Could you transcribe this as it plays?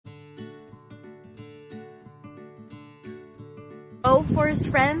Hello forest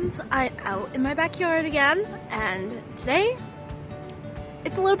friends, I'm out in my backyard again, and today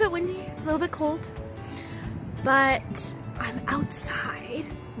it's a little bit windy, it's a little bit cold, but I'm outside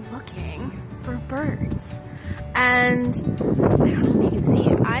looking for birds. And I don't know if you can see,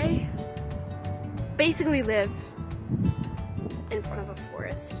 I basically live in front of a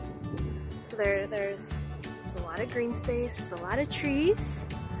forest. So there's a lot of green space, there's a lot of trees,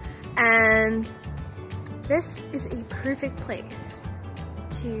 and this is a perfect place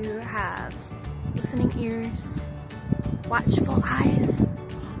to have listening ears, watchful eyes,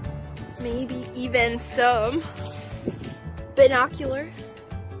 maybe even some binoculars,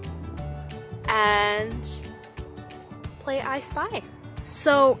 and play I Spy.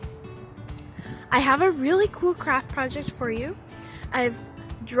 So I have a really cool craft project for you. I've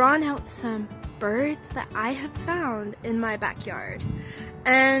drawn out some birds that I have found in my backyard.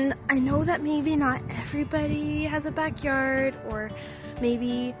 And I know that maybe not everybody has a backyard, or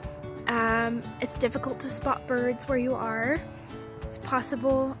maybe it's difficult to spot birds where you are. It's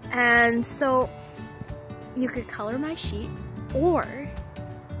possible. And so you could color my sheet, or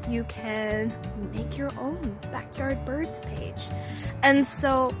you can make your own backyard birds page. And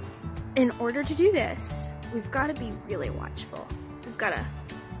so in order to do this, we've got to be really watchful. We've got to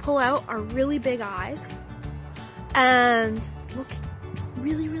pull out our really big eyes and look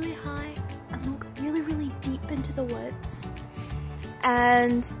really, really high and look really, really deep into the woods.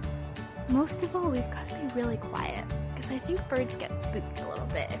 And most of all, we've got to be really quiet, because I think birds get spooked a little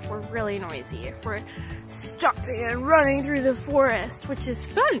bit if we're really noisy, if we're stopping and running through the forest, which is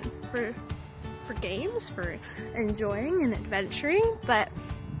fun for games, for enjoying and adventuring. But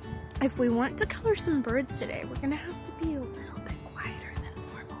if we want to color some birds today, we're gonna have to be a little bit quieter than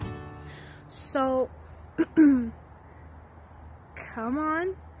normal. So come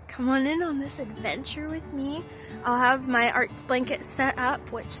on in on this adventure with me. I'll have my arts blanket set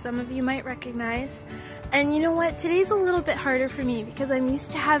up, which some of you might recognize. And you know what? Today's a little bit harder for me because I'm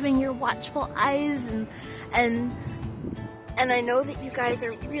used to having your watchful eyes, and I know that you guys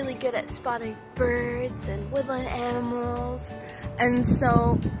are really good at spotting birds and woodland animals. And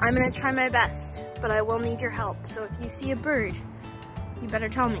so I'm gonna try my best, but I will need your help. So if you see a bird, you better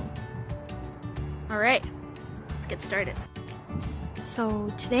tell me. All right, let's get started.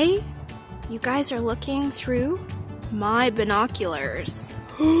 So today, you guys are looking through my binoculars.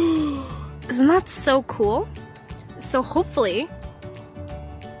 Isn't that so cool? So hopefully,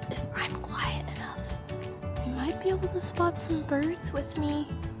 if I'm quiet enough, you might be able to spot some birds with me.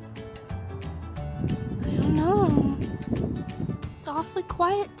 I don't know. It's awfully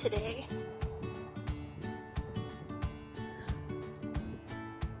quiet today.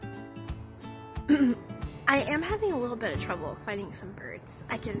 I am having a little bit of trouble finding some birds.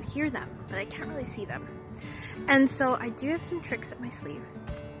 I can hear them, but I can't really see them. And so I do have some tricks up my sleeve.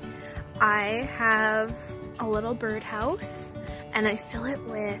 I have a little birdhouse, and I fill it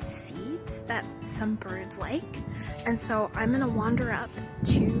with seeds that some birds like. And so I'm gonna wander up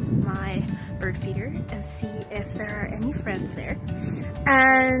to my bird feeder and see if there are any friends there.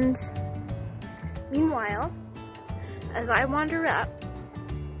 And meanwhile, as I wander up,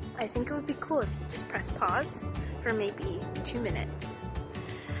 I think it would be cool if you just press pause for maybe 2 minutes.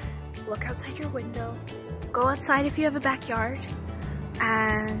 Look outside your window, go outside if you have a backyard,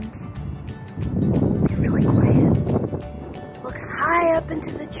 and be really quiet. Look high up into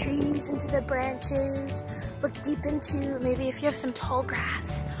the trees, into the branches. Look deep into, maybe if you have some tall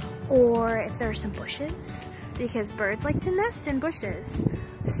grass, or if there are some bushes, because birds like to nest in bushes.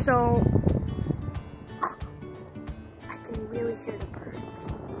 So I can really hear the birds.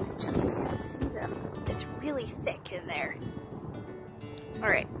 I just can't see them. It's really thick in there. All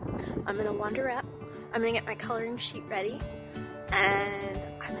right, I'm gonna wander up. I'm gonna get my coloring sheet ready, and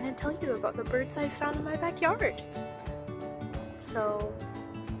I'm gonna tell you about the birds I found in my backyard. So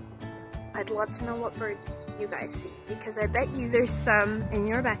I'd love to know what birds you guys see, because I bet you there's some in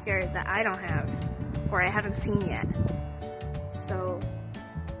your backyard that I don't have, or I haven't seen yet. So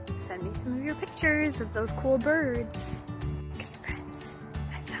send me some of your pictures of those cool birds. Okay friends,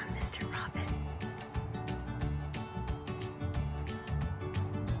 I found Mr. Robin.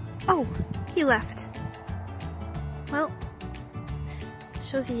 Oh, he left. Well,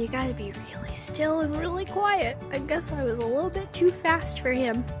 shows you gotta be really still and really quiet. I guess I was a little bit too fast for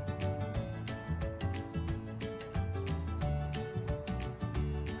him.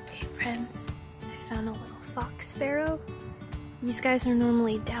 Okay friends, I found a little fox sparrow. These guys are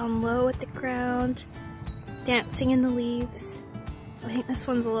normally down low at the ground, dancing in the leaves. I think this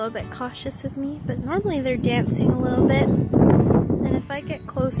one's a little bit cautious of me, but normally they're dancing a little bit. And if I get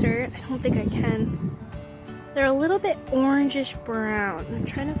closer, I don't think I can. They're a little bit orangish brown. I'm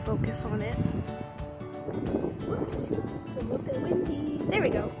trying to focus on it. Whoops, it's a little bit windy. There we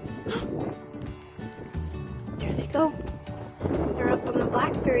go. There they go. They're up on the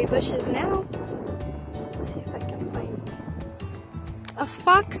blackberry bushes now. Let's see if I can find a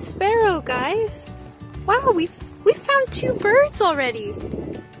fox sparrow, guys. Wow, we found 2 birds already.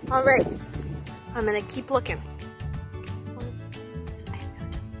 All right, I'm gonna keep looking. I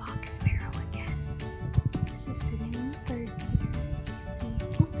found a fox sparrow again. It's just sitting in the bird feeder. See,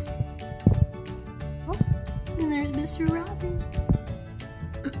 oops. Oh, and there's Mr. Robin.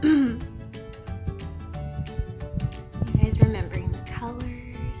 You guys remembering the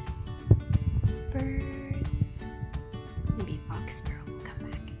colors, these birds. Maybe fox sparrow will come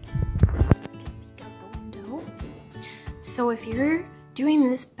back again. Peek out the window. So if you're doing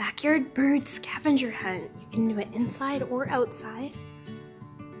this backyard bird scavenger hunt, you can do it inside or outside.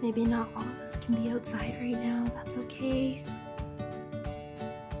 Maybe not all of us can be outside right now, that's okay.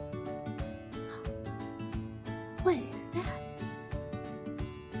 What is that?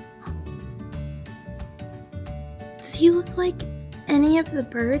 Does he look like any of the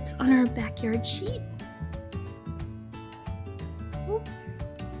birds on our backyard sheet? Oh,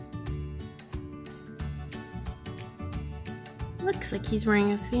 looks like he's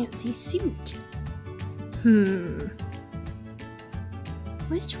wearing a fancy suit.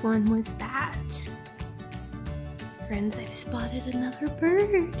 Which one was that? Friends, I've spotted another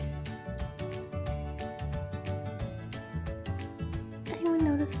bird. Anyone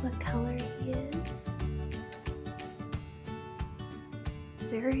notice what color he is?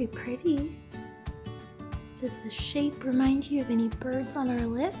 Very pretty. Does the shape remind you of any birds on our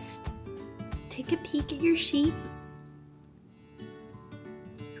list? Take a peek at your sheet.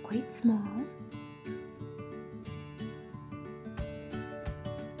 It's quite small.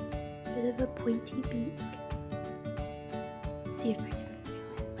 Bit of a pointy beak. Let's see if I can zoom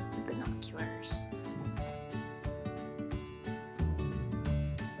in with the binoculars.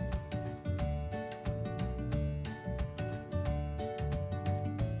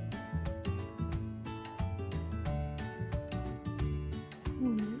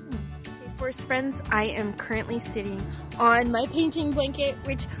 Forest friends, I am currently sitting on my painting blanket,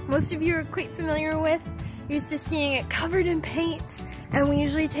 which most of you are quite familiar with. You're used to seeing it covered in paint, and we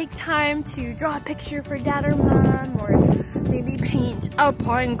usually take time to draw a picture for dad or mom, or maybe paint a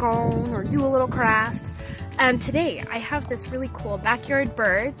pine cone or do a little craft. And today I have this really cool backyard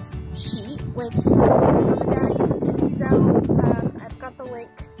birds sheet, which mom and dad, you can print these out. I've got the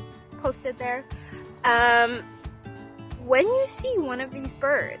link posted there. When you see one of these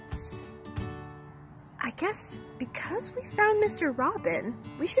birds, I guess because we found Mr. Robin,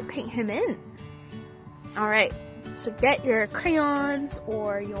 we should paint him in. All right, so get your crayons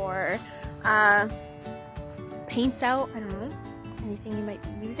or your paints out, I don't know, anything you might be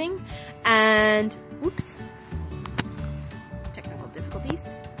using. And, oops, technical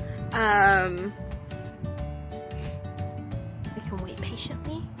difficulties. We can wait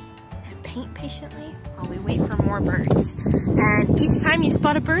patiently and paint patiently while we wait for more birds. And each time you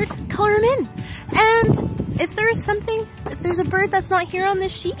spot a bird, color him in. And if there's a bird that's not here on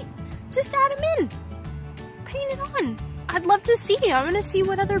this sheet, just add him in. Paint it on. I'd love to see. I'm gonna see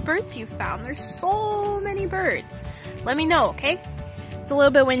what other birds you found. There's so many birds. Let me know, okay? It's a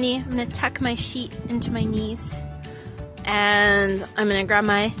little bit windy. I'm gonna tuck my sheet into my knees. And I'm gonna grab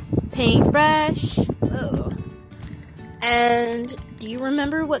my paintbrush. Oh. And do you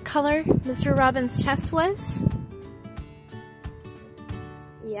remember what color Mr. Robin's chest was?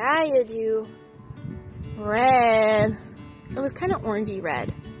 Yeah, you do. Red. It was kind of orangey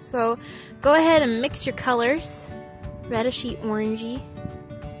red. So go ahead and mix your colors. Redishy orangey.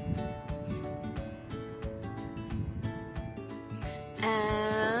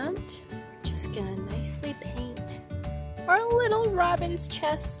 And we're just gonna nicely paint our little Robin's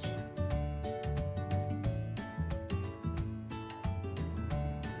chest.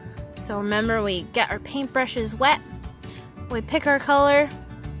 So remember, we get our paintbrushes wet, we pick our color,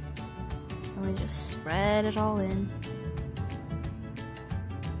 and we just spread it all in.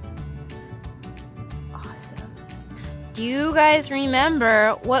 Awesome. Do you guys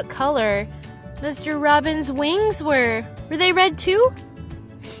remember what color Mr. Robin's wings were? Were they red too?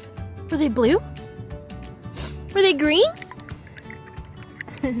 Were they blue? Were they green?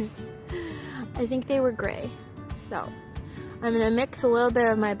 I think they were gray. So I'm gonna mix a little bit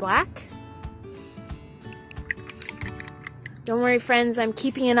of my black. Don't worry, friends, I'm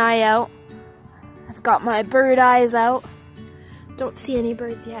keeping an eye out. I've got my bird eyes out. Don't see any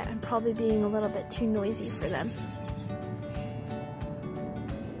birds yet. I'm probably being a little bit too noisy for them.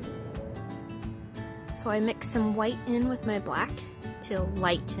 So I mix some white in with my black to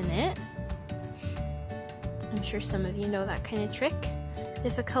lighten it. I'm sure some of you know that kind of trick.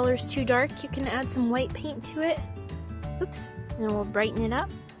 If a color's too dark, you can add some white paint to it. Oops, and we'll brighten it up.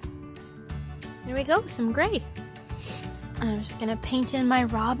 There we go, some gray. I'm just gonna paint in my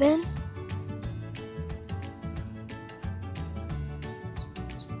robin.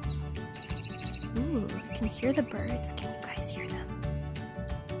 Ooh, I can hear the birds. Can you guys hear them?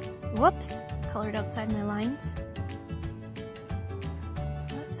 Whoops, colored outside my lines.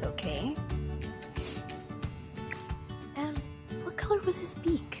 That's okay. And what color was his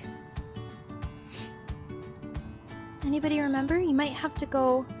beak? Anybody remember? You might have to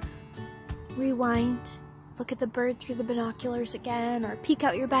go rewind, look at the bird through the binoculars again, or peek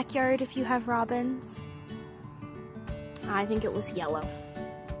out your backyard if you have robins. I think it was yellow.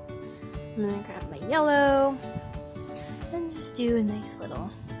 I'm gonna grab my yellow and just do a nice little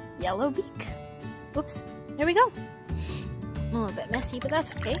yellow beak. Whoops, there we go. A little bit messy, but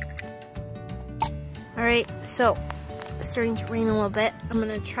that's okay. All right, so it's starting to rain a little bit. I'm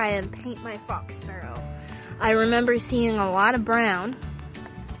gonna try and paint my fox sparrow. I remember seeing a lot of brown.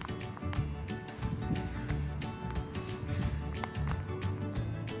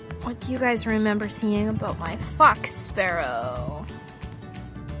 What do you guys remember seeing about my fox sparrow?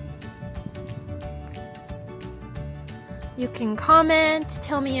 You can comment,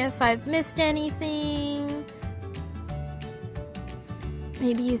 tell me if I've missed anything.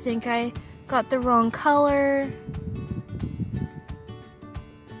 Maybe you think I got the wrong color.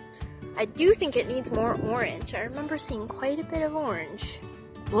 I do think it needs more orange. I remember seeing quite a bit of orange.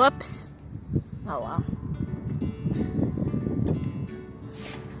 Whoops. Oh well.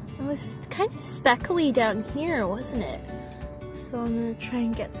 It was kind of speckly down here, wasn't it? So I'm gonna try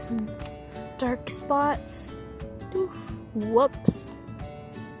and get some dark spots. Oof. Whoops.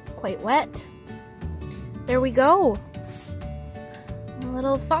 It's quite wet. There we go. A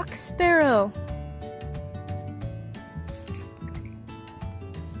little fox sparrow.